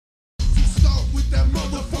that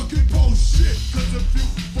motherfucking bullshit. Cause if you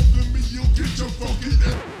fuck with me, you'll get your fucking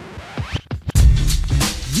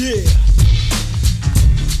Yeah.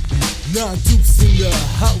 9 Dukes in the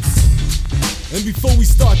house. And before we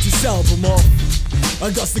start this album off,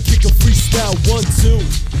 I got to kick a freestyle 1, 2.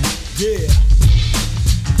 Yeah.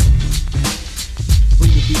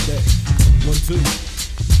 Bring the beat back. 1, 2.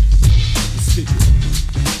 Let's kick it.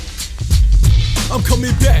 I'm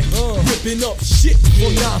coming back, ripping up shit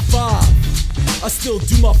for 9-5. I still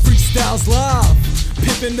do my freestyles live,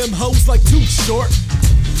 pimping them hoes like Too Short.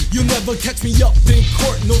 You'll never catch me up in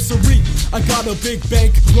court, no siree. I got a big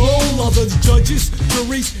bank roll. All the judges,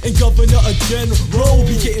 juries, and governor a general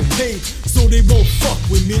be getting paid, so they won't fuck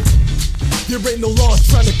with me. There ain't no laws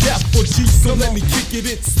trying to gap for G, so let me kick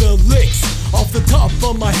it, it's the licks. Off the top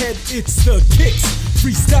of my head, it's the kicks.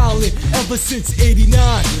 Freestyling ever since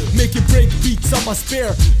 '89, making break beats on my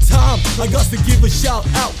spare time. I got to give a shout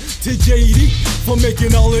out to JD for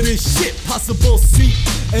making all of this shit possible. See,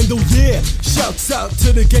 and oh yeah, shouts out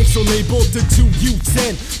to the gangster label, the 2 youths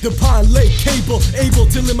and the Pine Lake cable, able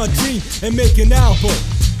to live my dream and make an album.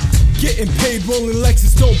 Getting paid, rolling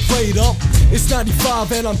Lexus, don't play it up. It's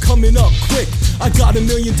 95 and I'm coming up quick. I got $1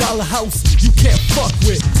 million house you can't fuck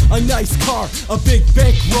with, a nice car, a big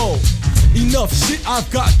bankroll. Enough shit I've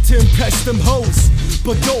got to impress them hoes,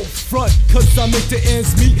 but don't front, cause I make the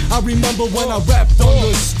ends meet. I remember when I rapped on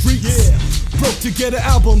the streets, broke to get an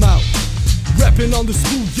album out, rapping on the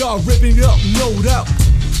schoolyard, ripping it up, no doubt.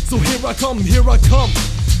 So here I come,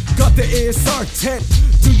 got the ASR 10.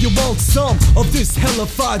 Do you want some of this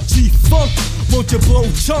hellified G-Funk? Won't you blow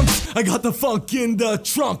chunks? I got the funk in the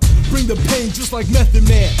trunk, bring the pain just like Method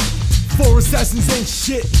Man. 4 assassins ain't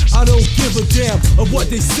shit, I don't give a damn of what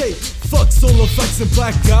they say. Fuck Solar Flex and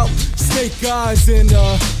Blackout, Snake Eyes and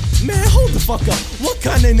man, hold the fuck up. What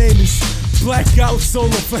kind of name is Blackout,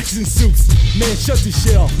 Solar Flex and Soups? Man, shut this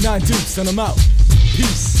shit off. 9 Dukes and I'm out.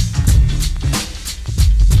 Peace.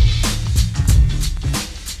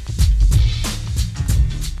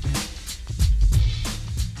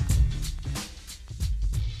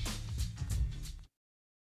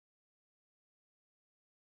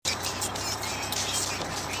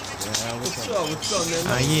 What's up,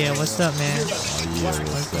 man? Yeah, what's up, man?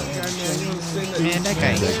 Man, that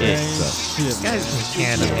guy ain't shit. This guy's from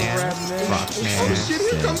Canada, man. Rock, man. Oh shit,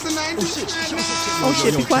 here comes the 9 Dukes. Oh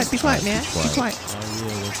shit, be quiet, man. Be quiet. Oh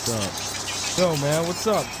yeah, what's up? Yo, man, what's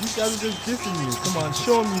up? You guys are just dissing me. Come on,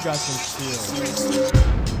 show them you got some skill.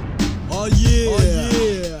 Oh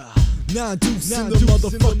yeah. 9 Dukes in the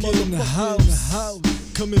motherfucking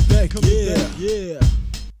house. Coming back, yeah.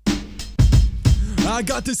 I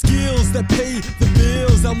got the skills that pay the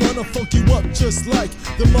bills. I wanna funk you up just like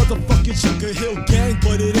the motherfucking Sugar Hill Gang,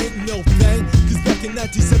 but it ain't no thing, cause back in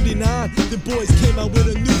 1979 the boys came out with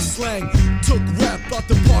a new slang. Took rap out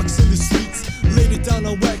the parks and the streets, laid it down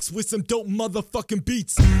on wax with some dope motherfucking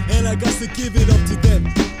beats. And I got to give it up to them,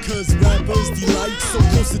 cause rappers delight so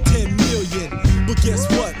close to 10 million. But guess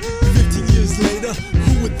what? 15 years later,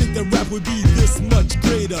 who would think that rap would be this much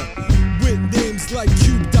greater? With names like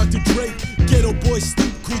Cube, Dr. Dre, Ghetto Boy,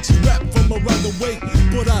 Snoop, Gucci, rap from around the way.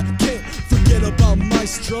 But I can't forget about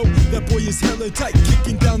Maestro. That boy is hella tight,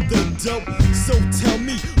 kicking down the dope. So tell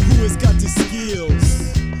me, who has got the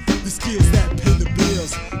skills? The skills that pay the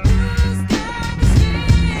bills.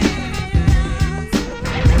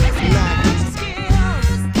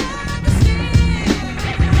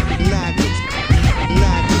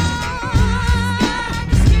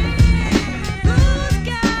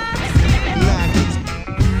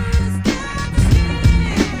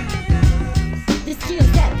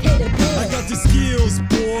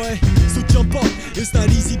 It's not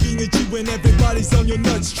easy being a G when everybody's on your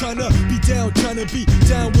nuts, tryna be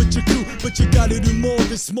down with your crew. But you gotta do more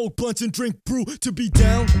than smoke blunts and drink brew to be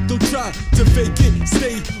down. Don't try to fake it,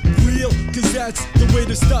 stay real, cause that's the way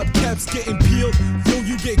to stop caps getting peeled. Yo,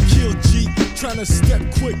 you get killed, G, tryna step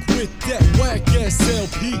quick with that whack ass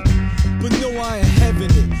LP. But no, I ain't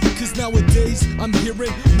having it, cause nowadays I'm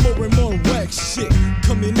hearing more and more whack shit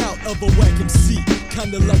coming out of a whack MC.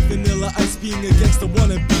 Kinda like Vanilla Ice being a gangsta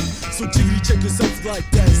wannabe. So jiggly check yourself like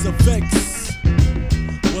that's a vex.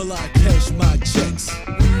 Well, I cash my checks.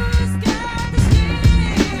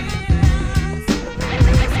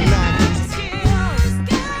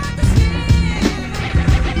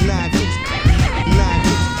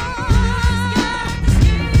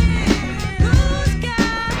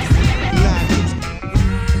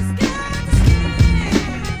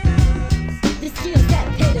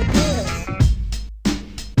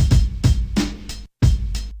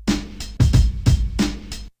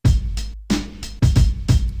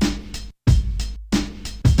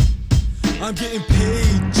 I'm getting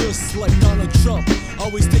paid just like Donald Trump.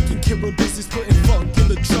 Always taking care of business, putting funk in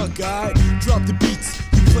the trunk. I drop the beats,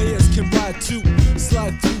 you players can ride too.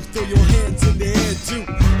 Slide through, throw your hands in the air too,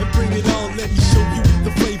 and bring it on. Let me show you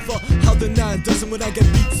the flavor, how the 9 does it when I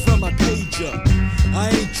get beats from my pager. I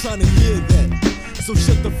ain't trying to hear that, so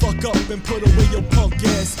shut the fuck up and put away your punk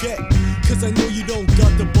ass cat. Cause I know you don't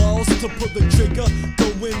got the balls to pull the trigger, go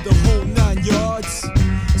in the whole 9 yards.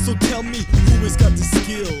 So tell me who has got the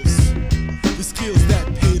skills that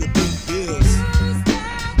pay the big bills.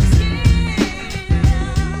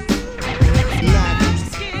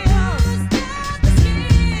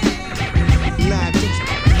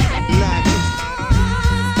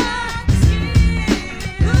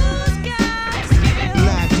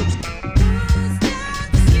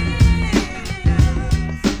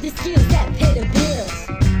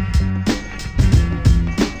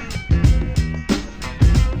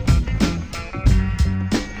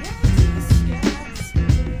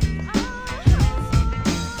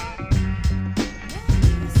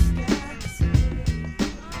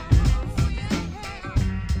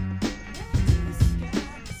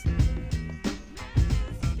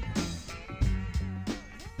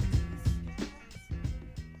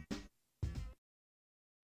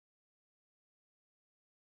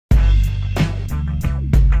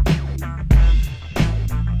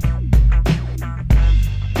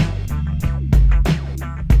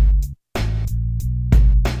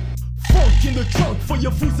 In the trunk for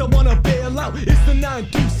your fools that wanna bail out. It's the 9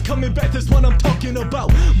 Deuce coming back, that's what I'm talking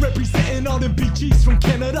about. Representing all the BGs from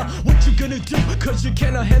Canada. What you gonna do? Cause you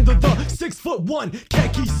cannot handle the 6'1"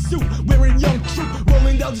 khaki suit, wearing young troop,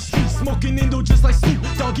 rolling down the street, smoking Indo just like Snoop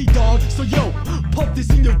Doggy Dog. So yo, pump this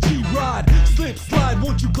in your G-Ride, slip slide,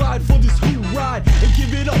 won't you glide for this who ride, and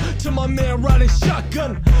give it up to my man riding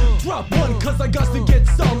shotgun. Drop one cause I got to get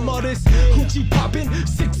some of this hoochie popping,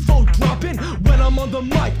 6'4" dropping. When I'm on the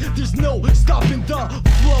mic, there's no stopping the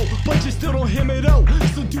flow, but you still don't hear me though.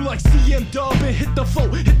 So do like CM Dub and hit the flow,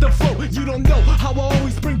 hit the flow. You don't know how I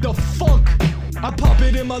always bring the funk. I pop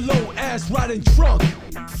it in my low ass riding trunk.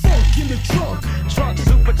 Funk in the trunk, trunk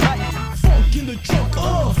super tight. Funk in the trunk,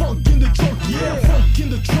 funk in the trunk, yeah. Funk in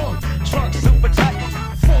the trunk, trunk super tight.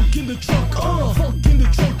 Funk in the trunk, funk in the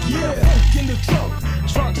trunk, yeah. Funk in the trunk,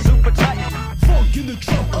 trunk super tight. Funk in the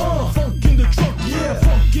trunk, funk in the trunk, yeah.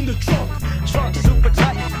 Funk in the trunk, trunk super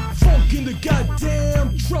tight. Funk in the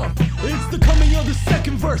goddamn trunk. It's the coming of the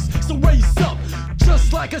second verse, so raise up.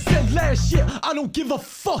 Just like I said last year, I don't give a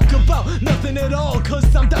fuck about nothing at all,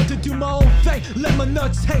 cause I'm down to do my own thing. Let my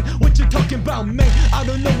nuts hang, what you talking about, man? I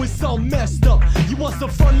don't know, it's all messed up. You want some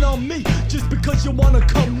fun on me, just because you wanna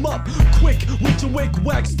come up quick with your wig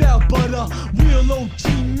waxed out. But real OG,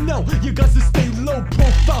 no, you got to stay low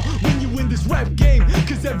profile when you in this rap game.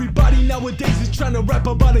 Cause everybody nowadays is trying to rap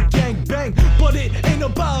about a gang bang, but it ain't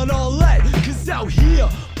about all that. Cause out here,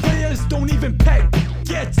 players don't even pack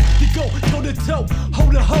gets. They go toe to toe,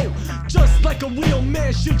 hoe to hoe, just like a real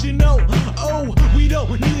man, should you know. Oh, we don't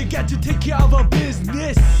need a guy to take care of our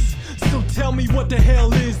business. So tell me, what the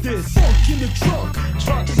hell is this? Funk in the trunk,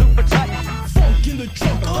 trunk super tight. Funk in the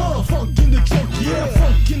trunk, funk in the trunk, yeah.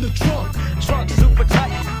 Funk in the trunk, trunk super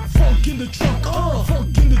tight. Funk in the trunk,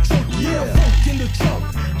 funk in the trunk, yeah. Funk in the trunk,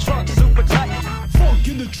 trunk super tight. Funk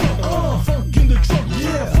in the trunk, funk in the trunk,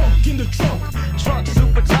 yeah. Funk in the trunk, trunk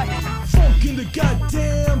super tight. Funk in the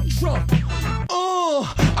goddamn trunk.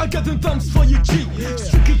 I got them thumbs for your G.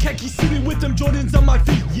 Strictly khaki suited with them Jordans on my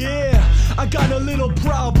feet. Yeah, I got a little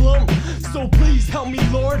problem, so please help me,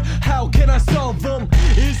 Lord. How can I solve them?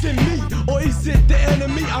 Is it me or is it the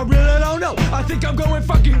enemy? I really don't know. I think I'm going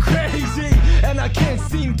fucking crazy, and I can't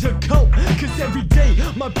seem to cope. Cause every day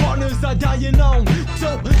my partners are dying on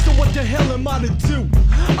dope. So what the hell am I to do?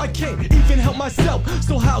 I can't even help myself,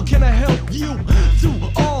 so how can I help you through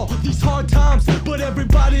all these hard times? But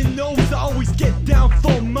everybody knows I always get down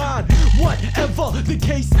for mine. Whatever the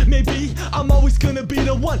case may be, I'm always gonna be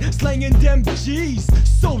the one slanging them G's.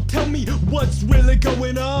 So tell me, what's really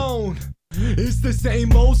going on? It's the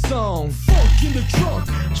same old song. Funk in the trunk,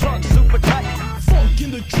 trunk super tight. Funk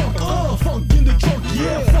in the trunk, funk in the trunk,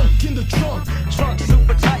 yeah. Funk in the trunk, trunk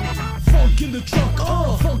super tight. Funk in the trunk,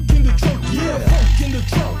 funk in the trunk, yeah. Funk in the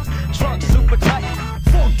trunk, trunk super tight.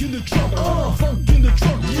 Funk in the trunk, funk in the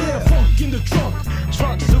trunk, yeah. Funk in the trunk,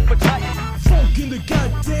 trunk super tight. Funk in the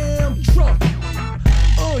goddamn trunk.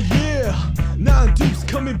 Oh yeah, 9 Deuce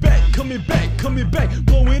coming back, coming back, coming back,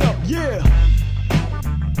 blowing up, yeah.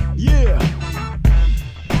 Yeah.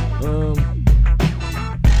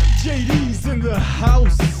 JD's in the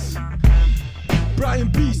house. Brian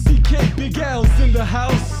B, CK, Big Al's in the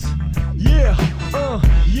house. Yeah,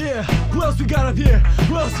 yeah. Who else we got? got up here?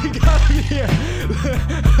 Who else we got up here?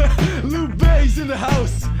 Lou Bay's in the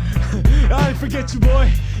house. I ain't forget you,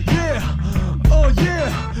 boy. Yeah. Oh, yeah.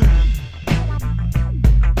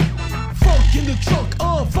 Funk in the trunk.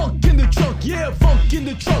 Funk in the trunk. Yeah, funk in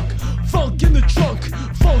the trunk. Funk in the trunk.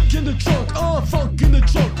 Funk in the trunk. Funk in the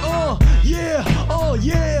trunk. Yeah. Oh,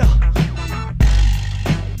 yeah.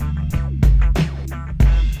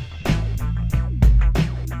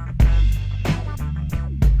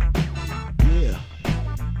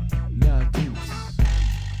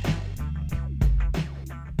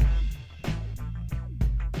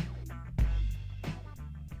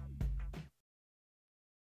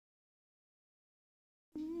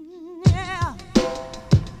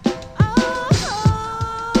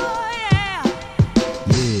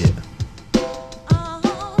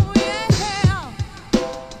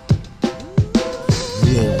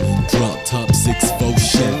 Rollin, drop top 6'4"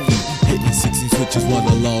 Chevy, hitting 16 switches while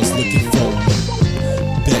the law's looking for me.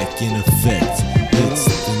 Back in effect, it's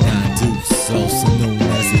the 9 deuce, also known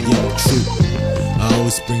as a young troop. I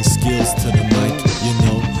always bring skills to the mic, you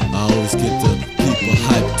know. I always get the people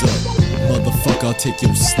hyped up. Motherfucker, I'll take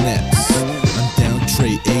your snaps. I'm down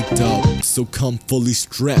tray 8 dog, so come fully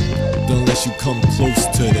strapped. Unless you come close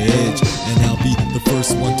to the edge, and I'll be the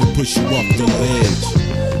first one to push you off the ledge.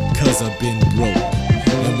 Cause I've been broke,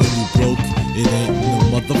 and when you broke, it ain't no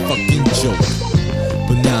motherfucking joke.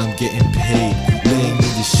 But now I'm getting paid, laying in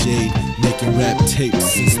the shade, making rap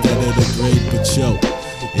tapes instead of the grade. But yo,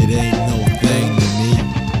 it ain't no thing to me,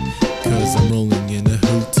 cause I'm rolling in a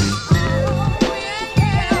hootie.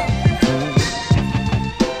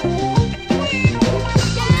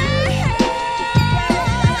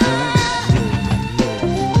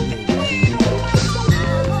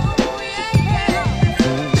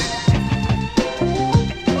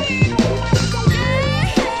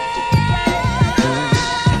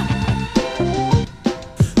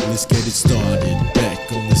 Let's get it started,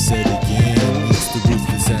 back on the set again. It's the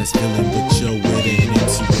ruthless ass villain, but yo, it ain't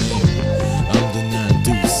MC Ram. I'm the 9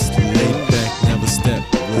 deuce, laid back, never step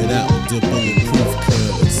without the bulletproof.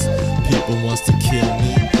 Cause people wants to kill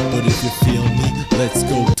me, but if you feel me, let's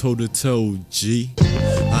go toe to toe, G.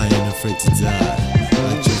 I ain't afraid to die.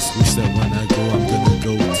 I just wish that when I go, I'm gonna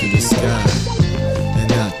go to the sky and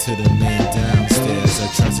not to the man downstairs. I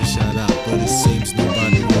try to shout out, but it seems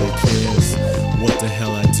nobody really cares what the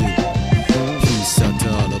hell I do. Peace out to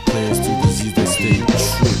all the players, to the Z's that stay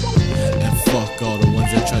true, and fuck all the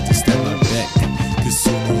ones that try to stab my back. Cause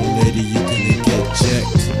sooner or later you're gonna get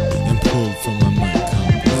jacked and pulled from my mic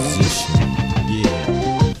composition.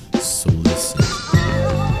 Yeah, so listen.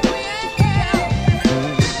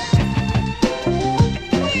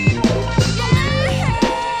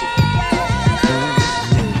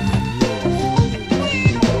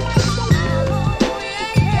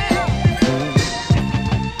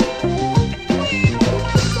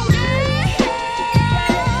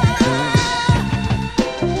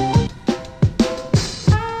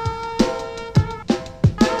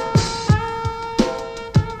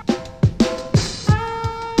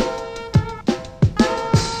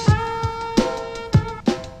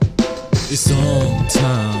 It's on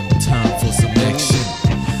time for some action.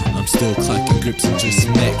 I'm still clacking grips and just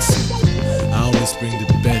maxing. I always bring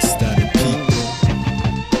the best out of people.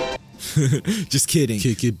 Just kidding.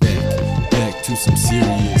 Kick it back to some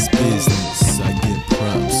serious business. I get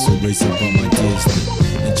props, so raise up on my Disney.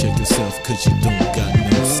 And check yourself, cause you don't got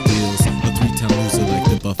no skills. A 3-time loser like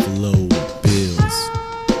the Buffalo Bills.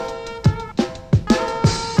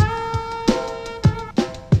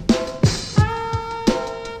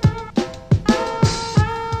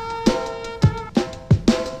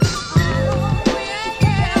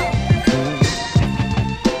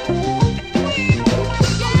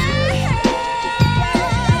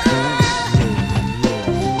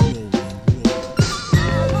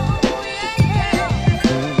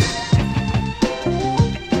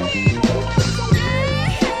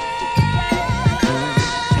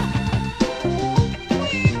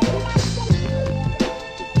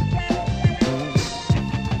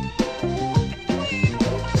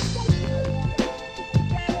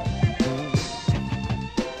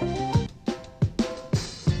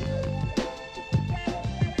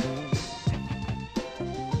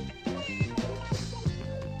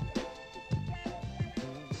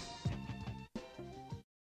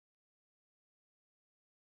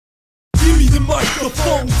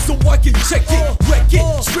 Microphone so I can check it, wreck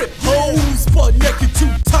it, strip hoes, butt naked too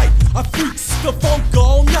tight. I freaks the funk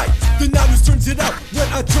all night. The Niners turns it out when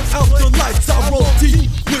I turn out the lights. I roll deep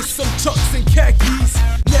with some chucks and khakis,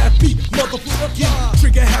 nappy motherfucking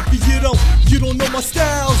trigger happy. You don't know my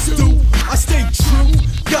styles, dude. I stay true,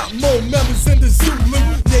 got more members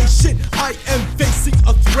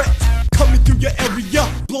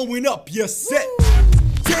up your set.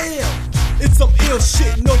 Damn, it's some ill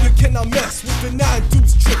shit. No, you cannot mess with the 9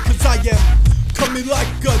 deuce trick, cause I am coming like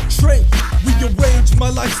a train. Rearrange my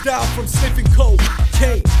lifestyle from sniffing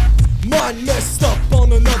cocaine. Mind messed up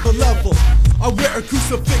on another level. I wear a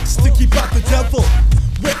crucifix to keep out the devil.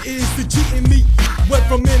 Where is the G in me? Went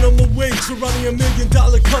from minimum wage to running $1 million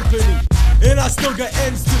company, and I still got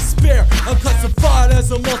ends to spare. I'm classified as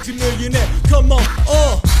a multi-millionaire. Come on,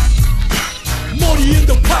 money in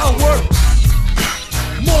the power.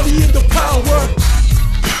 Money in the power.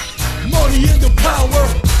 Money in the power.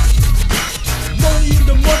 Money in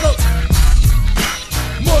the mother.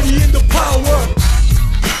 Money in the power.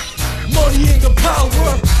 Money in the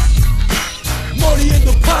power. Money in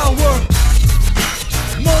the power.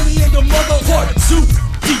 Money in the mother. Part 2,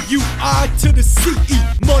 DUI to the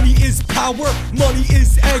CE. Money is power, money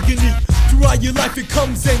is agony. Throughout your life it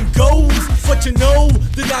comes and goes, but you know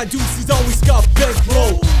the 9 deuces always got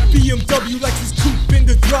bankroll. BMW Lexus coupe in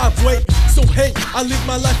the driveway. So hey, I live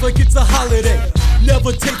my life like it's a holiday.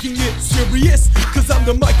 Never taking it serious, cause I'm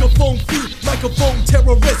the microphone thief, microphone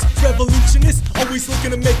terrorist, revolutionist, always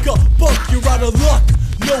looking to make a buck. You're out of luck,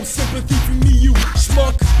 no sympathy for me, you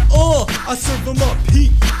schmuck. I serve them up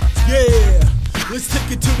heat, yeah. Let's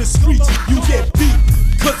take it to the streets, you get beat,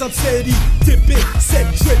 cause I'm steady dipping, set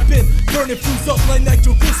tripping, burning fools up like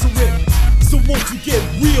nitroglycerin. So won't you get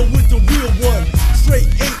real with the real one? Straight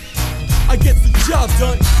 8, I get the job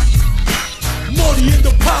done. Money in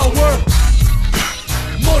the power.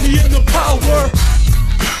 Money in the power.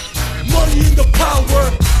 Money in the power.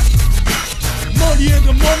 Money in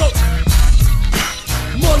the mother.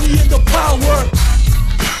 Money in the power.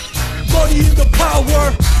 Money in the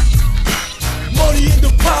power. Money in the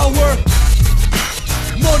power.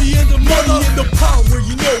 Money in the mother. Money in the power.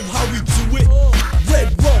 You know how we do it. Red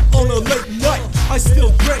rum on a late night. I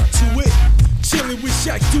still drank to it. Chilling with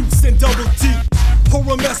Shaq Dukes and Double D.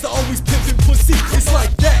 Horror master always pimping pussy. It's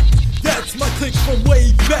like that. That's my clique from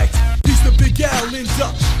way back. Piece the Big Al in the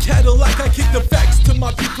Cadillac. I kick the facts to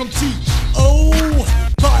my beat from T. Oh,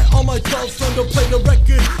 buy all my drugs from the play the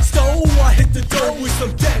record store. I hit the door with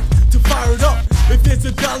some deck to fire it up. If there's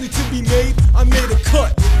a dolly to be made, I made a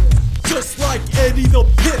cut. Just like Eddie the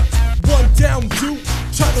Pimp. One down dude,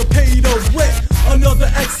 trying to pay the rent. Another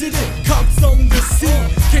accident, cops on the scene.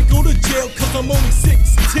 Can't go to jail cause I'm only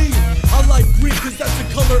 16. I like green cause that's the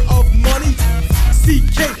color of money.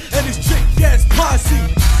 CK and his trick ass posse.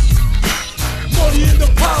 Money in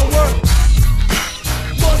the power.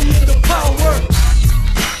 Money in the power.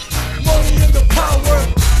 Money in the power.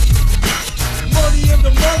 Money in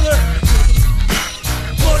the mother.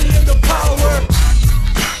 Money in the power.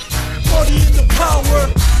 Money in the power.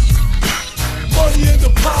 Money in the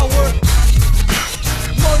power.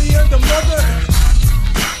 Money in the mother.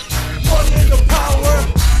 Money in the power.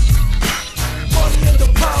 Money in the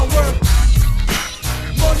power.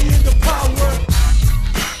 Money in the power.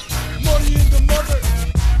 Money in the mother.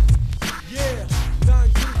 Yeah, 9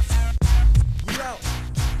 deuce. We out.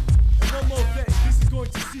 And one more thing, this is going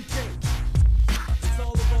to CK. It's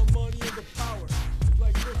all about money and the power. It's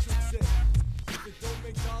like Richard said. If it don't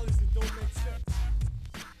make dollars, it don't make sense.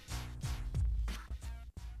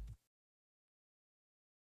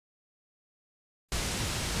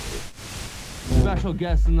 Special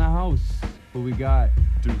guest in the house. Who we got?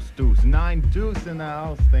 Deuce. 9 deuce in the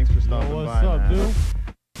house. Thanks for stopping by. What's up, dude?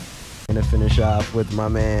 Gonna finish off with my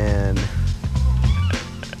man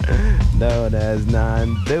known as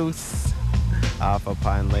 9 Deuce off of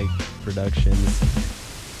Pine Lake Productions.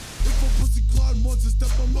 If a pussy Claude wants to step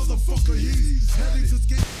a motherfucker, he's heading to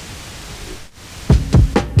skate.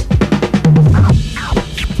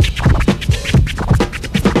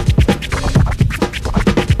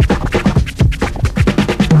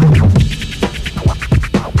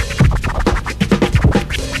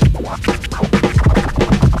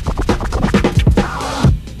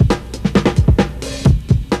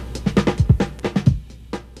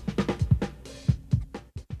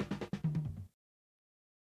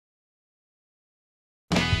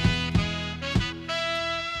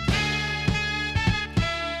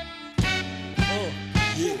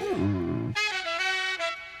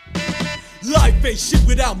 Life ain't shit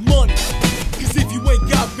without money, cause if you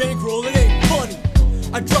ain't got bankroll, it ain't funny.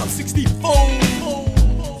 I dropped 64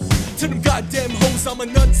 to them goddamn hoes. I'm a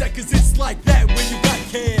nutsack cause it's like that when you got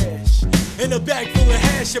cash and a bag full of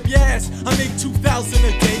hash up your ass. I make 2,000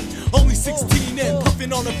 a day, only 16 and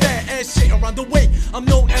puffing on a fat ass shit around the way. I'm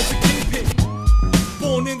known as a kingpin,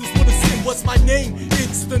 born in this world of sin. What's my name?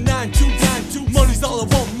 It's the 9 2. Money's all I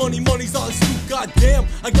want, money's all I scoop. Goddamn,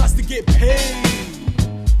 I got to get paid.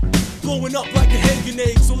 Blowing up like a hand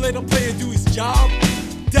grenade, so let a player do his job.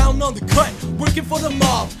 down on the cut, working for the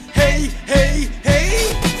mob. Hey, hey, hey.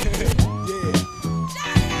 Yeah.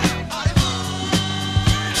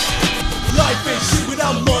 Life ain't shit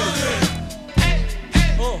without money. Yeah.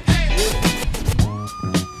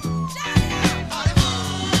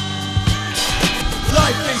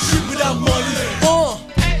 Life ain't shit without money.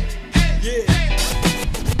 Yeah.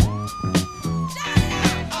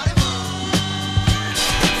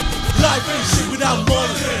 Life ain't shit without money.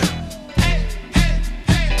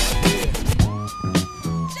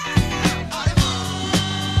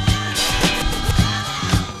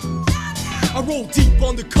 I roll deep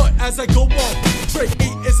on the cut as I go on. Trade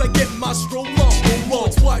 8 as I get my stroll on.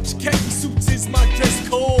 Watch, khaki suits is my dress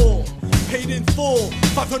code. Paid in full,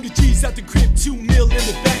 500 G's at the crib, 2 mil in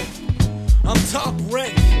the bank. I'm top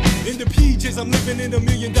rank. In the PJs, I'm living in $1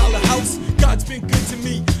 million house. God's been good to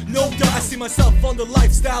me, no doubt. I see myself on the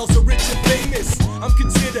lifestyles of rich and famous. I'm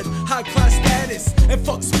considered high class status. And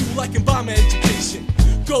fuck school, I can buy my education.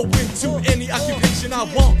 Go into any occupation I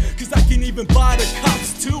want, cause I can even buy the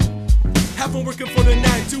cops too. Have them working for the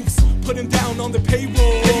 9 deuce, put them down on the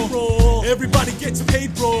payroll. Everybody gets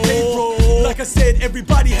paid, bro. Like I said,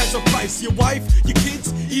 everybody has a price. Your wife, your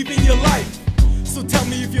kids, even your life. So tell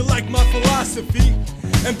me if you like my philosophy,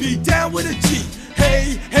 and be down with a G.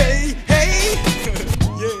 Hey, hey, hey.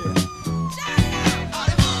 Yeah.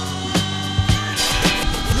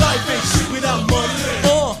 Life ain't shit without money.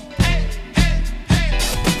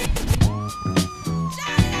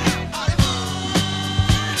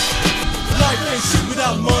 Life ain't shit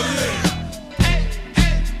without money.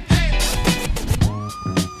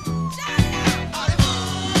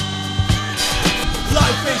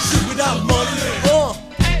 Life ain't shit without money.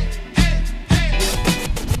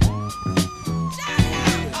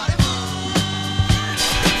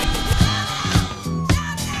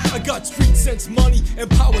 I got street sense, money, and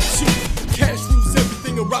power too. Cash rules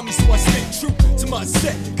everything around me, so I stay true to my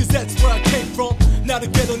set, cause that's where I came from. Not a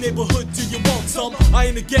ghetto neighborhood, do you want some? I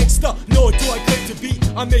ain't a gangster, nor do I claim to be.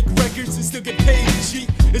 I make records and still get paid cheap.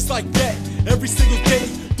 It's like that every single day.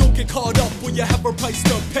 Don't get caught up when you have a price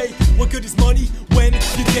to pay. What good is money when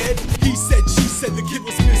you're dead? He said, she said, the kid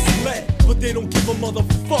was misled, but they don't give a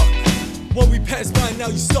motherfuck. When we pass by now,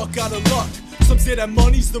 you stuck out of luck. Some say that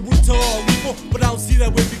money's the root to all evil, but I don't see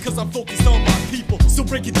that way because I'm focused on my people. So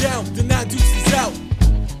break it down, the 9 deuce is out.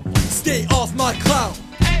 Stay off my cloud.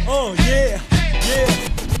 Oh yeah, yeah.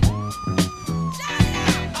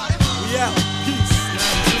 We out, peace.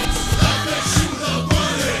 9 deuce.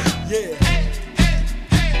 Yeah.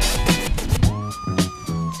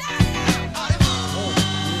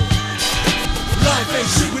 Life ain't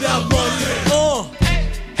shit without money.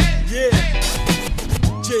 Yeah.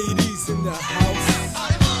 JD's in the house.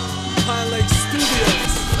 Pine Lake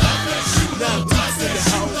Studios. 9 deuce in the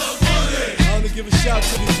house. I wanna give a shout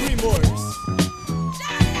to the Dreamers.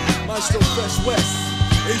 Maestro Fresh West.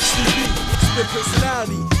 HTV. Spit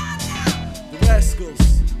Personality. The Rascals.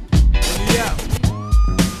 And we out.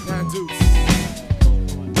 9 deuce.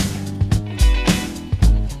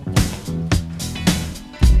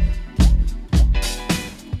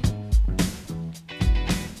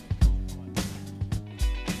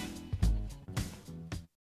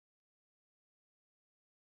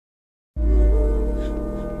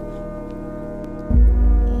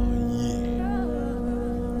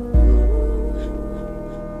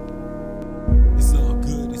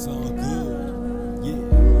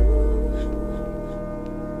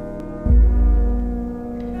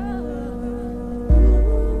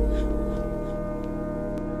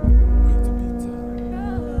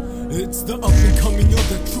 It's the up and coming of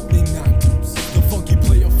the truly 9 deuce. The funky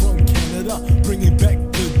player from Canada, bringing back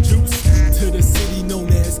the juice to the city known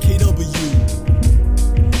as KW.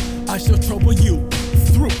 I shall trouble you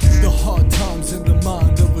through the hard times in the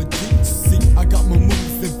mind of a G. See, I got my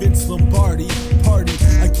moves in Vince Lombardi. Party,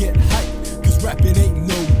 I get hyped, cause rapping ain't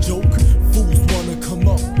no joke. Fools wanna come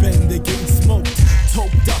up and they getting smoked.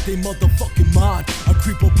 Toked out they motherfucking mind. I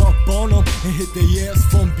creep up on them and hit their ass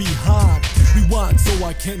from behind. Rewind so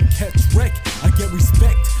I can catch wreck. I get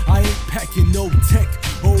respect, I ain't packing no tech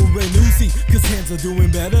or an Uzi, cause hands are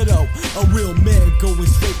doing better though. A real man going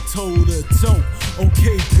straight toe to toe.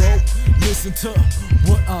 Okay bro, listen to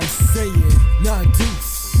what I'm saying. 9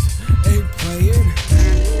 deuce ain't playing.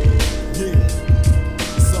 Yeah,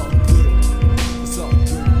 it's all good. It's all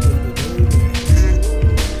good.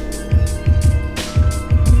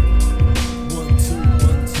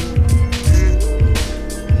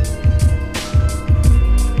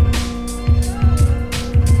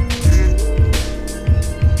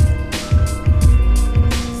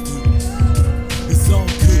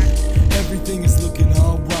 Everything is looking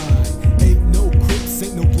alright. Ain't no crips,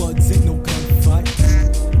 ain't no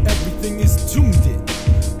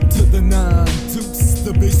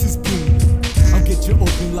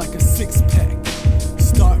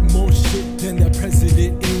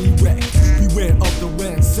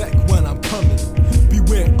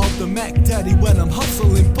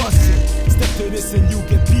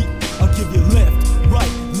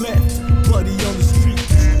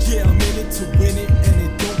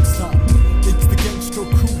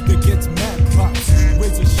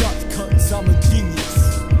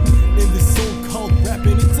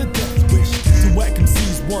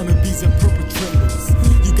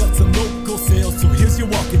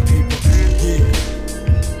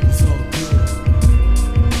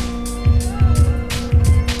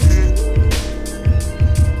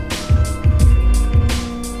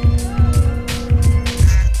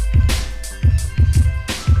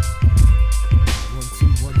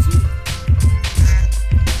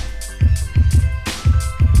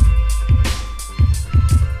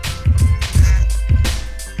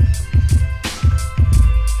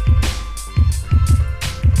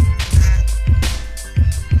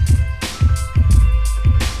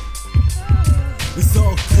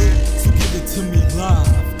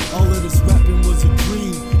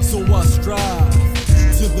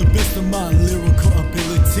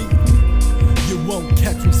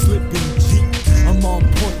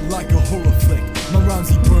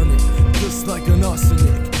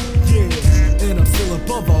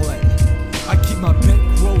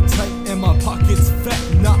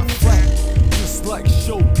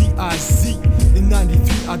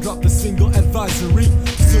advisory.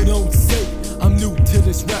 So don't say I'm new to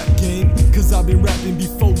this rap game, cause I've been rapping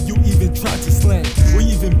before you even tried to slang or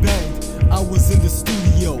even banged. I was in the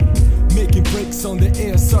studio making breaks on the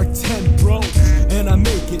ASR-10, bro, and I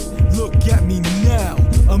make it. Look at me now,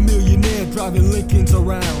 a millionaire driving Lincolns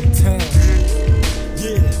around town.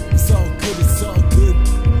 Yeah, it's all good, it's all good.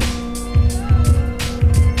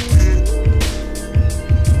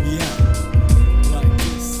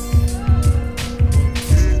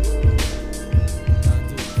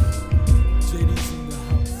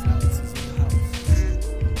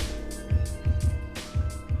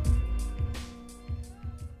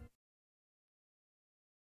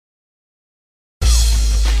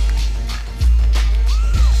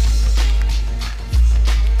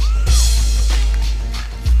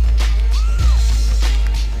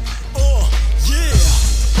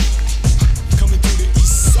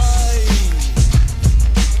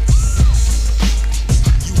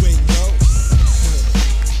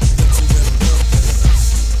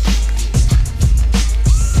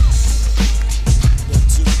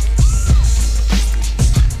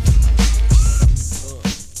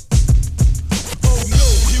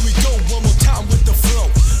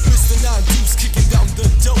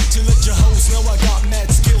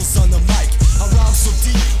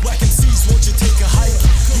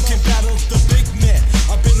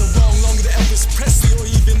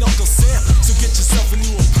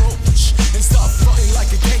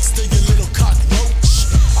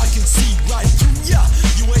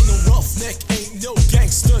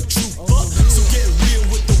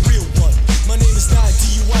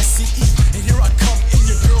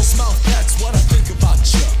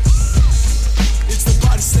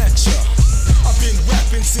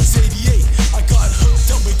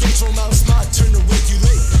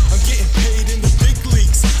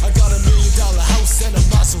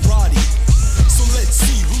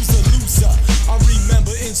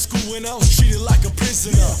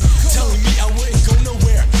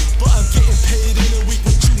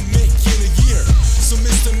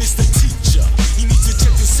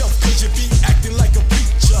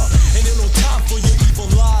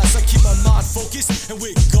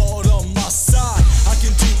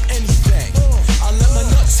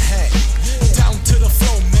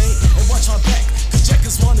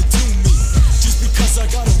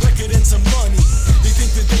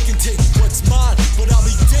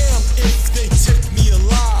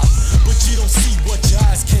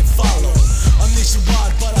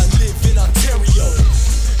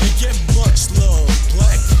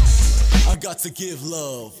 To give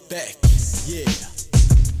love back, yeah.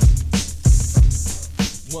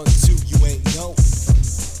 1, 2, you ain't know.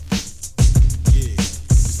 Yeah.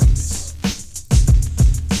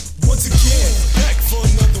 Once again, back for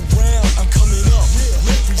another round. I'm coming up,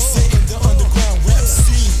 representing the underground rap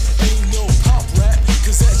scene. Ain't no pop rap,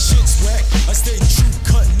 cause that shit's whack. I stay true,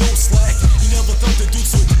 cut no slack. You never thought the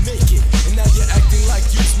Dukes would make it, and now you're acting like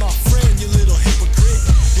you's my friend, you little hypocrite.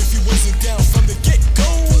 If you wasn't down from the get-go,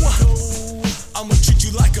 I'ma treat you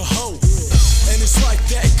like a hoe. And it's like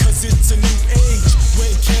that cause it's a new age. When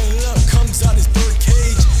Canada comes out his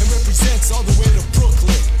birdcage and represents all the way to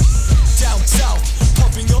Brooklyn. Down south,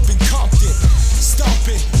 pumping up in Compton,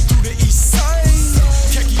 stomping through the east side.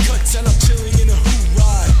 Khaki cuts and I'm chilling in a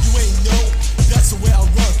hoorah. You ain't know, that's the way I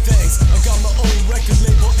run things. I got my own record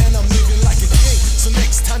label and I'm living like a king. So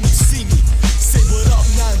next time you see me, say what up,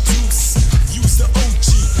 9 Deuce. Use the OG,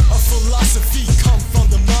 a philosophy come from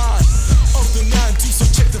the mind of the 9 Deuce, so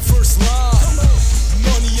check the first line.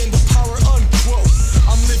 Money and the power, unquote.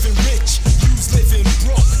 I'm living rich, you's living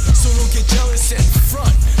broke. So don't get jealous and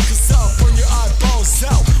front, cause I'll burn your eyeballs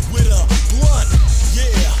out with a blunt.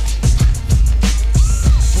 Yeah.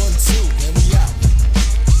 1, 2, and we out.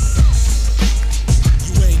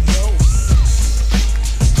 You ain't know,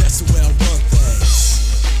 that's the way I run things.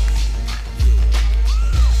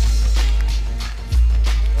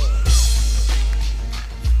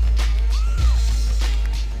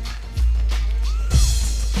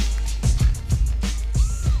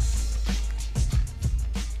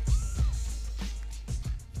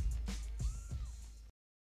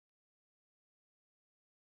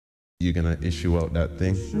 You gonna issue out that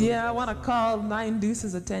thing? Yeah, I want to call 9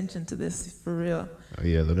 Deuce's attention to this, for real. Oh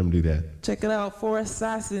yeah, let him do that. Check it out, 4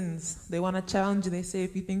 assassins. They want to challenge you. They say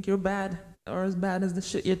if you think you're bad or as bad as the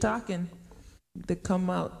shit you're talking, they come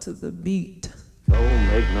out to the beat. So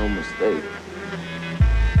make no mistake,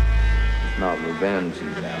 it's not revenge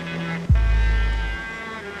he's after.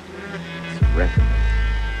 It's a reckoning.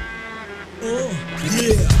 Oh,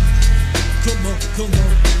 yeah. Come on, come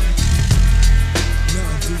on. 9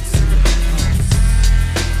 Deuce in the house.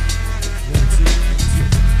 1, 2, 1,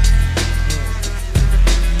 2.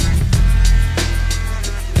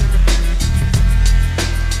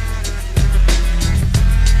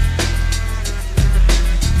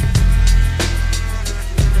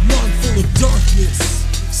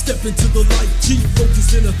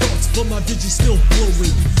 but my vision's still blurry.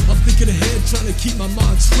 I'm thinking ahead, trying to keep my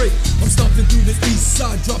mind straight. I'm stomping through the east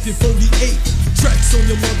side, dropping 48 tracks on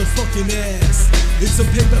your motherfucking ass. It's a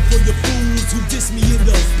payback for your fools who dissed me in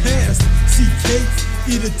the past. CK,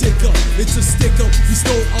 eat a dick up, it's a stick up. You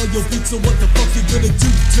stole all your beats, so what the fuck you gonna do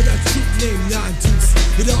to that troop named Nine Dukes?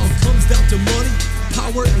 It all comes down to money,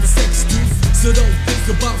 power, and sex, dude. So don't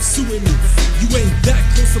think about suing me. You ain't that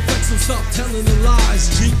close to flex, so stop telling the lies,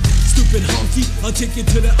 G. Stupid honky, I'll take it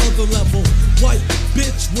to the other level. White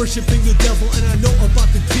bitch worshiping the devil, and I know about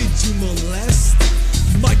the kids you molest.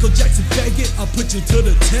 Michael Jackson faggot, I'll put you to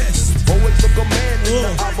the test. Always look a man in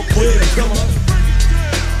the eye before you kill him.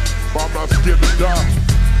 I'm not scared to die.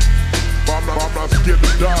 I'm not scared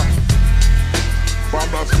to die. I'm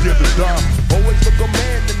not scared to die. Always look a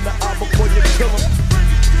man in the eye before you kill him.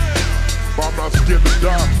 I'm not scared to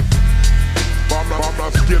die. I'm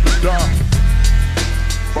not scared to die.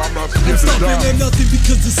 I'm not scared I'm to stopping die. at nothing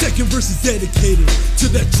because the second verse is dedicated to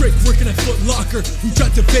that trick working at Foot Locker who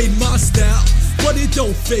tried to fade my style, but it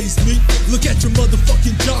don't faze me. Look at your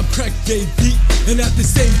motherfucking job, crack baby. And at the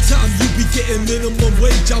same time, you be getting minimum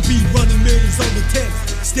wage. I'll be running millions on the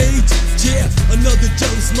 10th stage. Yeah, another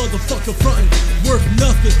jealous motherfucker frontin', worth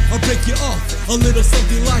nothing. I'll break you off a little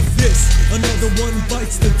something like this. Another one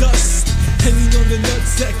bites the dust, hanging on the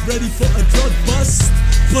nutsack, ready for a drug bust.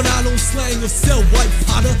 But I don't slang or sell white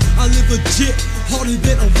powder. I live legit, harder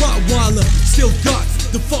than a Rottweiler. Still got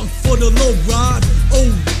the funk for the low ride.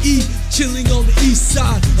 OE, chilling on the east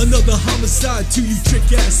side. Another homicide to you trick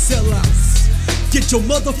ass sellouts. Get your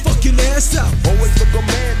motherfucking ass out. Always look a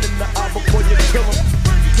man in the eye before you kill him.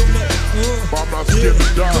 Come on, I'm not scared to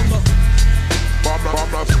die. come on.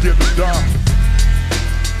 I'm not scared to die.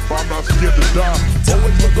 I'm not scared to die.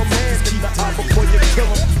 Always look a man in the eye before you kill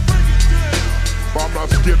him. I'm not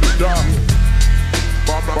scared to die.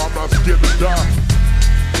 I'm not scared to die.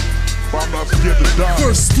 I'm not scared to die.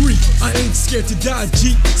 Verse 3, I ain't scared to die,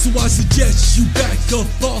 G. So I suggest you back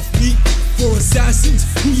up off me. For assassins,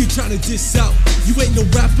 who you trying to diss out? You ain't no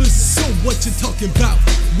rappers, so what you talking about?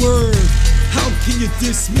 Word, how can you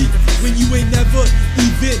diss me when you ain't never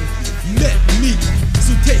even met me?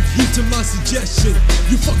 So take heed to my suggestion.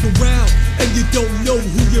 You fuck around and you don't know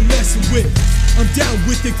who you're messing with. I'm down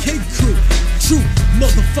with the K crew. True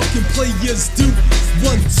motherfucking players do.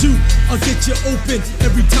 1, 2, I'll get you open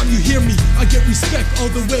every time you hear me. I get respect all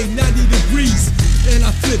the way 90 degrees. And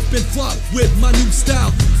I flip and flop with my new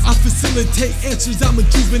style. I facilitate answers, I'm a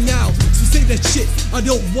juvenile. So say that shit, I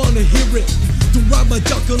don't wanna hear it. Don't ride my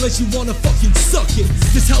duck unless you wanna fucking suck it.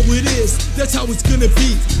 That's how it is, that's how it's gonna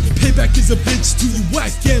be. Payback is a bitch to you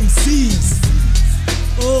whack MCs.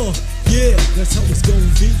 Oh, yeah, that's how it's gonna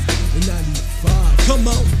be in 95. Come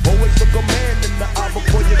on. Always look a man in the eye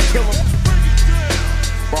before you kill him.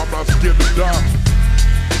 I'm not scared to die.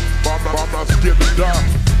 I'm not scared to die.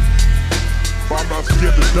 I'm not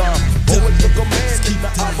scared to die. Always look a man in the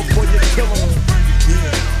eye before you kill him.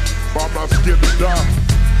 I'm not scared to die.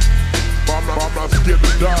 I'm not scared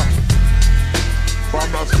to die.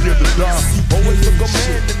 I'm not scared to die. Always look a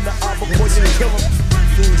man in the eye before you kill him.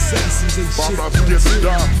 For assassins ain't I'm shit. not scared to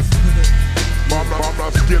die. I'm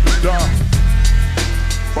not scared to die.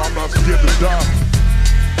 I'm not scared to die.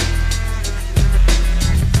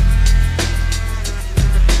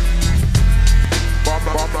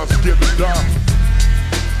 I'm not scared to die.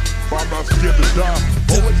 I'm not scared to die.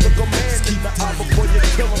 Always look a man in the eye before you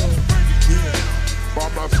kill him.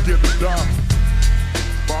 I'm not scared to die.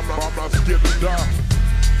 I'm not scared to die.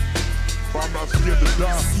 I'm not scared to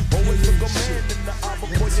die. Always look a man in the eye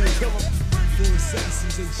before you kill him. For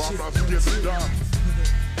assassins ain't I'm shit. not scared to die.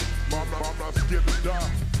 I'm not scared to die.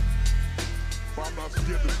 I'm not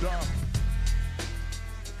scared to die.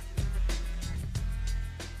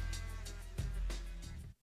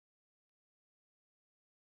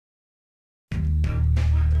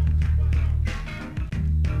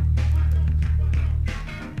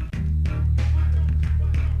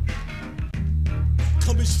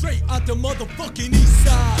 Coming straight out the motherfucking east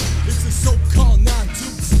side. It's a so-called 9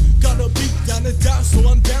 Dukes. Got a beat down and down, so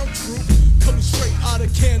I'm down true. Coming straight out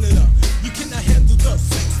of Canada. You cannot handle the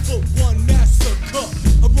 6'1" massacre.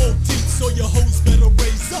 I roll deep, so your hoes better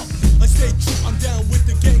raise up. I stay true, I'm down with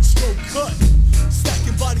the gang stroke cut.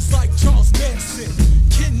 Stacking bodies like Charles Manson.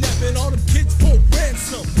 Kidnapping all them kids for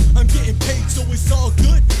ransom. I'm getting paid, so it's all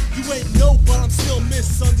good. You ain't know, but I'm still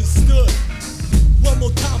misunderstood. One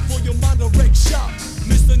more time for your mind-direct shop.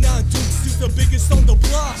 Mr. 9 Dukes is the biggest on the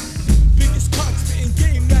block. Biggest cock spitting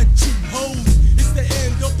game at you hoes. It's the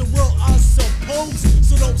end of the world, I suppose.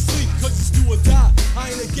 So don't sleep, cause it's do or die. I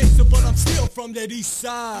ain't a gangster, but I'm still from that east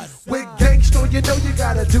side. With gangsta, you know you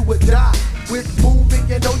gotta do or die. With moving,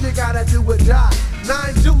 you know you gotta gotta do or die.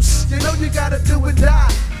 9 Deuce, you know you gotta do or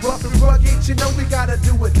die. Ruff-N-Rugged, you know we gotta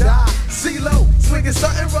do or die. CeeLo, swinging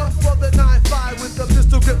something rough for the 9-5 with the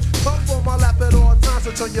pistol grip. Pump on my lap at all times,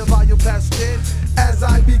 so turn your volume past 10. As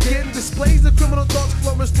I begin, displays the criminal thoughts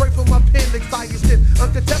flowing straight from my pen. Exciting skin,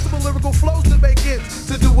 uncontestable lyrical flows to make ends.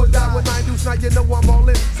 To do or die with 9 Deuce, now you know I'm all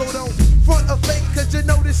in. So don't front a fake, cause you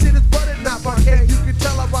know this shit is buttered, not my can. You can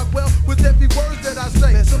tell I rock well with every word that I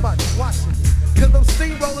say. Man, somebody watching me. Cause I'm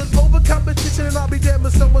steamrolling over competition and I'll be damned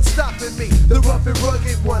if someone's stopping me. The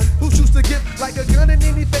Ruff-N-Rugged one who shoots the gift like a gun in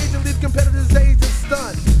any phase and leave competitors dazed and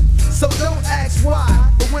stunned. So don't ask why,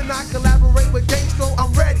 but when I collaborate with Gangstro,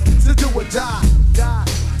 I'm ready to do or die. Die,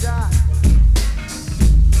 die.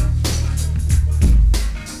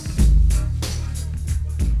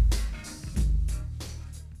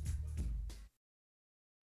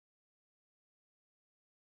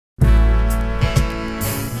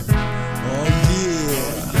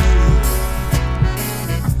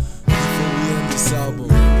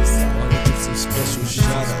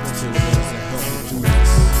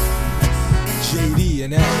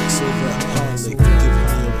 And Alex over at Payback for giving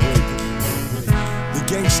me a break. The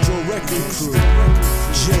Gangstro Record Crew,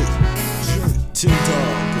 Jay, Tim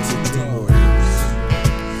Dog is a Dream Warriors.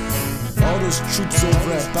 All those troops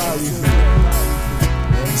over at Ballyhoo,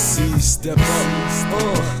 MC step up.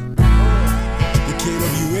 The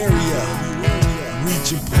KW area,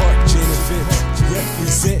 Regent Park, Jane Finch,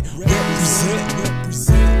 represent.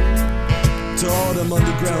 To all them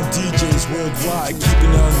underground DJs worldwide,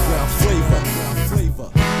 keeping the underground flavor.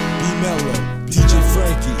 B-Mellow, DJ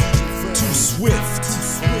Frankie, Too Swift,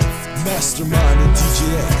 Mastermind and DJ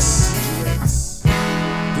X,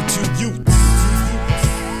 the 2 youths.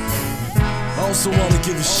 I also want to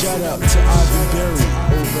give a shout out to Ivan Berry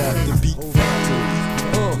over at the Beat Factory.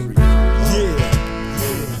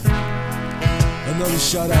 Another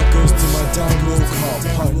shout out goes to my down roll call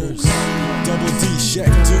partners, Double D,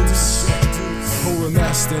 Shaq Deuce, Horror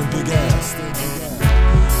Master and Big Ass.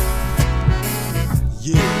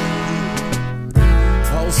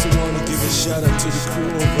 I also want to give a shout out to the crew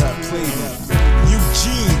over at Playback,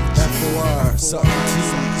 Eugene, FOR,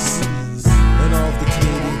 Socrates, and all of the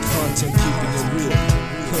Canadian content keeping it real.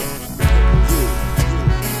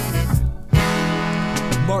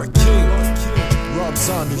 Mark King, Rob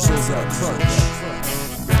Saunders over at Crunch,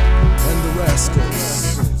 and the Rascals.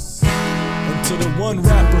 And to the one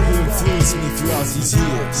rapper who influenced me throughout these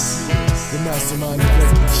years, the mastermind of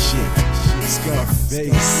wrecking shit,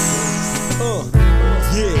 Scarface.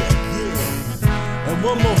 And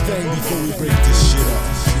one more thing before we break this shit up.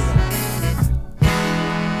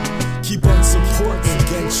 Keep on supporting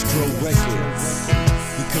Gangstro Records,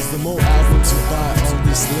 because the more albums you buy on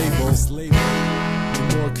this label, the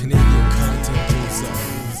more Canadian content goes up.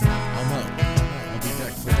 I'm out. I'll be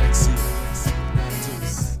back for next year.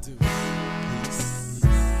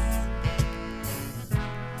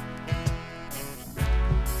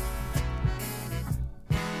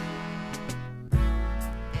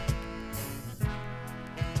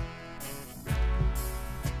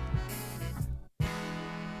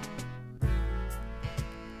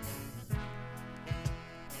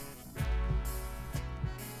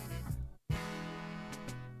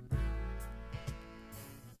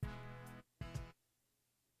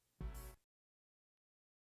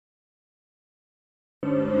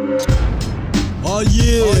 Oh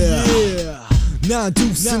yeah, 9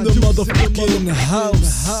 Deuce in the motherfucking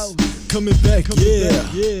house. Coming back,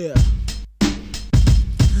 yeah.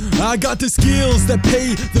 I got the skills that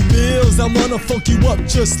pay the bills. I'm gonna funk you up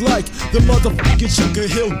just like the motherfucking Sugar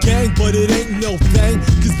Hill Gang. But it ain't no thing,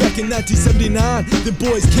 cause back in 1979 the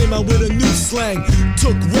boys came out with a new slang.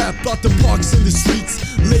 Took rap out the parks and the streets,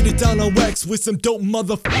 laid it down on wax with some dope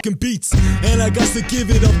motherfucking beats. And I got to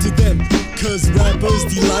give it up to them, cause rappers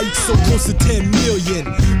delight so close to 10 million.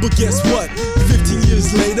 But guess what? 15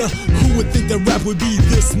 years later, who would think that rap would be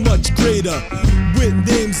this much greater? With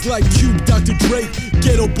names like Cube, Dr. Dre,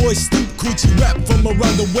 Ghetto Boy, Snoop, Gucci rap from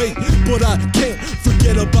around the way. But I can't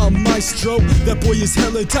forget about Maestro. That boy is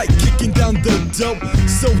hella tight, kicking down the dope.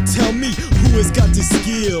 So tell me, who has got the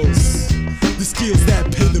skills? The skills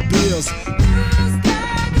that pay the bills.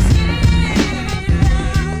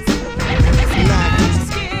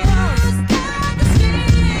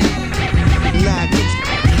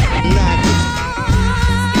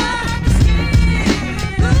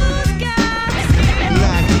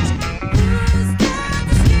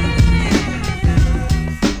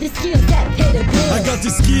 got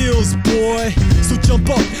the skills, boy, so jump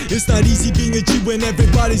up. It's not easy being a G when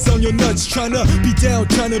everybody's on your nuts. Tryna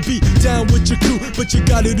be down with your crew, but you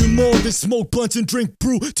gotta do more than smoke blunts and drink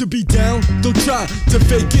brew to be down. Don't try to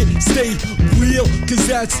fake it, stay real, cause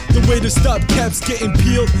that's the way to stop caps getting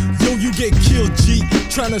peeled. Yo, you get killed, G,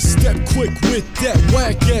 tryna step quick with that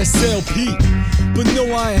whack ass LP. But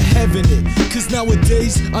no, I ain't having it, cause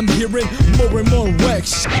nowadays I'm hearing more and more whack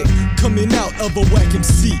shit coming out of a whack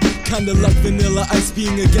MC. Kinda like Vanilla Ice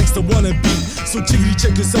being a gangsta wannabe. So jiggity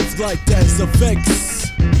check yourself like that's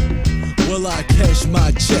effects. Well, I cash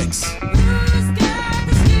my checks.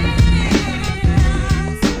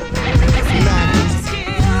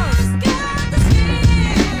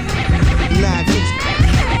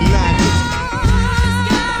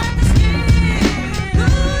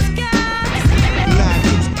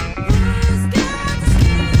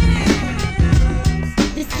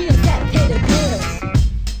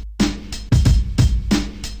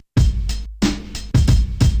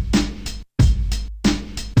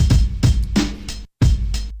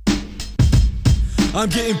 I'm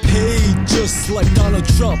getting paid just like Donald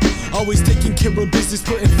Trump. Always taking care of business,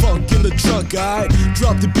 putting funk in the trunk. Alright,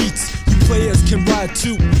 drop the beats, you players can ride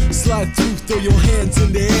too. Slide through, throw your hands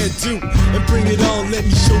in the air too, and bring it on, let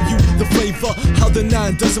me show you the flavor. How the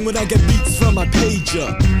 9 doesn't when I get beats from my pager.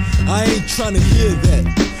 I ain't trying to hear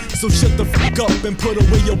that, so shut the fuck up and put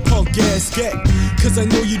away your punk ass cat. Cause I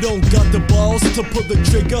know you don't got the balls to pull the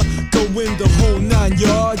trigger, go in the whole 9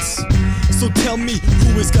 yards. So tell me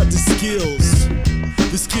who has got the skills,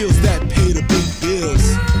 the skills that pay the big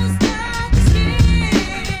bills.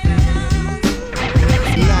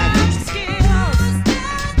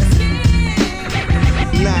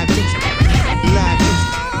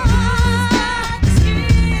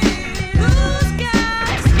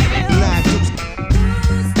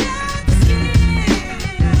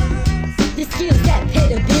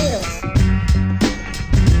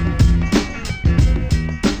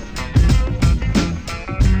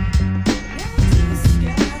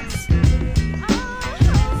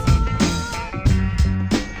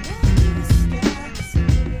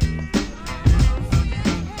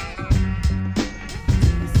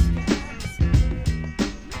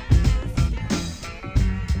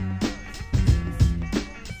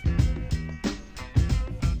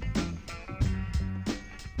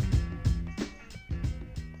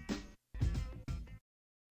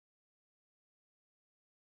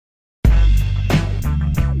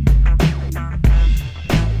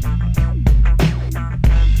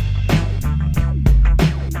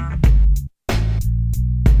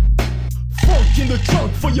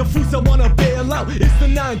 For your fools that wanna bail out, it's the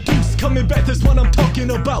 9 Deuce coming back, that's what I'm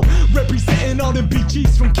talking about. Representing all the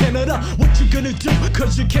BGs from Canada. What you gonna do?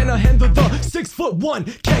 Cause you cannot handle the 6'1"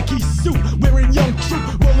 khaki suit, wearing young troop,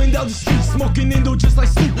 rolling down the street, smoking Indo just like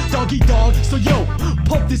Snoop Doggy Dog. So yo,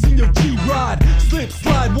 pump this in your G-Ride, slip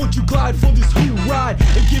slide, won't you glide for this who ride,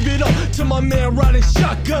 and give it up to my man riding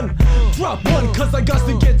shotgun. Drop one, cause I got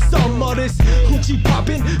to get some of this hoochie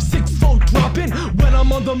poppin', 6'4" dropping. When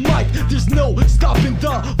I'm on the mic, there's no stopping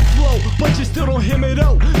the flow, but you still don't hear me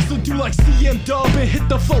though. So do like CM Dub and hit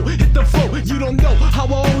the flow, hit the flow. You don't know how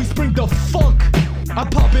I always bring the funk. I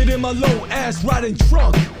pop it in my low ass riding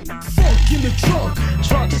trunk. Funk in the trunk,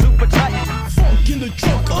 trunk super tight. Funk in the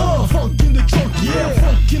trunk, funk in the trunk, yeah.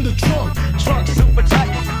 Funk in the trunk, trunk super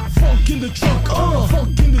tight. Funk in the trunk,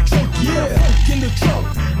 funk in the trunk, yeah. Funk in the trunk,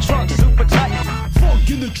 trunk super tight. Funk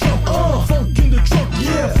in the trunk, funk in the trunk,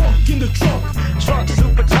 yeah. Funk in the trunk, trunk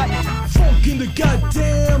super tight. Funk in the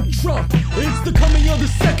goddamn trunk. It's the coming of the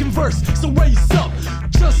second verse, so raise up.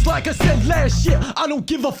 Just like I said last year, I don't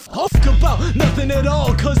give a fuck about nothing at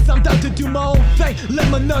all, cause I'm down to do my own thing. Let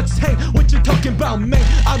my nuts hang, what you talking about, man?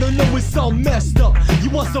 I don't know, it's all messed up.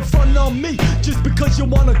 You want some fun on me, just because you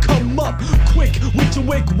wanna come up quick with your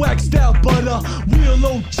wake whack style. But real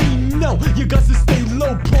OG, no, you got to stay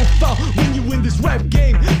low profile when you in this rap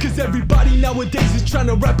game. Cause everybody nowadays is trying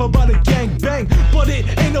to rap about a gang bang, but it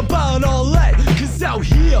ain't about all that. Cause out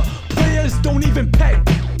here, players don't even pack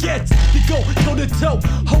gets to go toe to toe,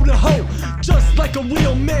 hoe to hoe, just like a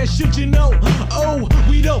real man, should you know. Oh,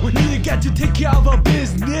 we don't need a guy to take care of our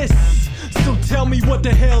business. So tell me, what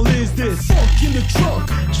the hell is this? Funk in the trunk,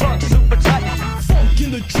 trunk super tight. Funk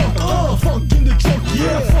in the trunk, funk in the trunk,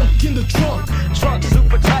 yeah. Funk in the trunk, trunk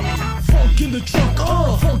super tight. Funk in the trunk,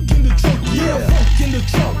 funk in the trunk, yeah. Funk in the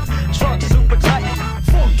trunk, trunk super tight.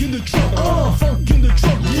 Funk in the trunk, funk in the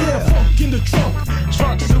trunk, yeah. Funk in the trunk,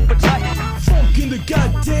 trunk super tight. Funk in the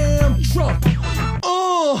goddamn trunk.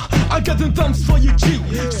 I got them thumbs for you, G.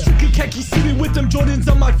 Strictly khaki suited with them Jordans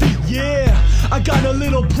on my feet, yeah. I got a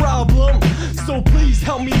little problem, so So please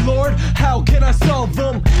help me, Lord, how can I solve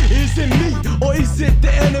them? Is it me, or is it the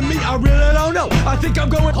enemy? I really don't know, I think I'm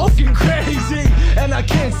going fucking crazy. And I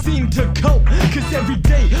can't seem to cope, cause every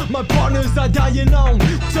day my partners are dying on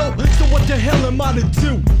dope. So what the hell am I to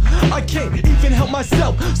do? I can't even help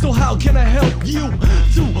myself, so how can I help you?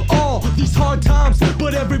 Through all these hard times,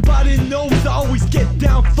 but everybody knows I always get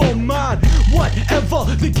down for mine.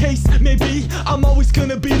 Whatever the case may be, I'm always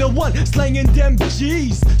gonna be the one slanging them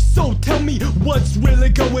G's. So tell me what's really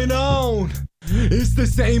going on. It's the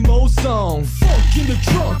same old song. Funk in the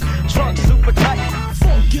trunk, trunk super tight.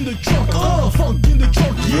 Funk in the trunk, funk in the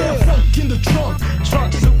trunk, yeah. Funk in the trunk,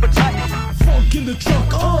 trunk super tight. Funk in the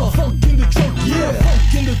trunk, funk in the trunk, yeah.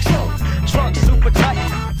 Funk in the trunk, trunk super tight.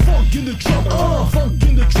 Funk in the trunk, funk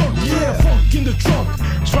in the trunk, yeah. Funk in the trunk,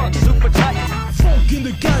 trunk super tight. Funk in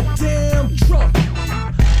the goddamn trunk.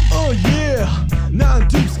 Oh yeah, 9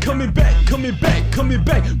 Deuce coming back,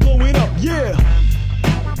 blowing up, yeah.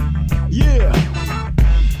 Yeah.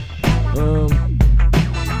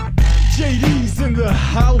 JD's in the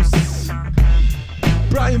house.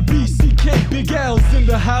 Brian B, CK, Big L's in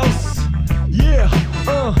the house. Yeah,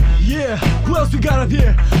 yeah. Who else we got up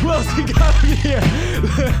here?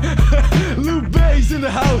 Lou Bay's in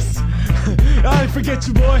the house. I ain't forget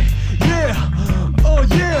you, boy. Yeah, oh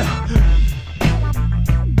yeah.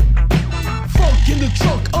 Funk in the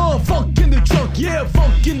trunk, funk in the trunk, yeah,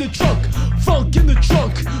 funk in the trunk, funk in the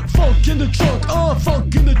trunk, funk in the trunk,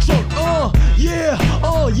 funk in the trunk, yeah,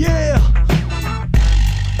 oh yeah.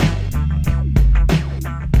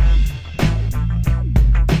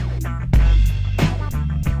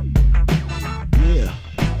 Yeah,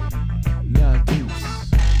 now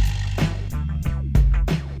Deuce.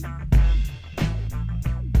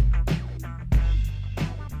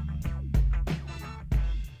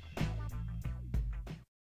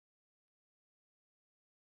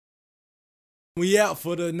 We out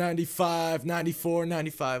for the 95, 94,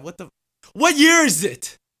 95. What year is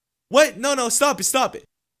it? Wait, no, stop it.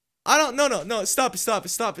 I don't, no, stop it.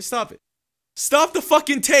 Stop the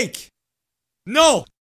fucking take. No.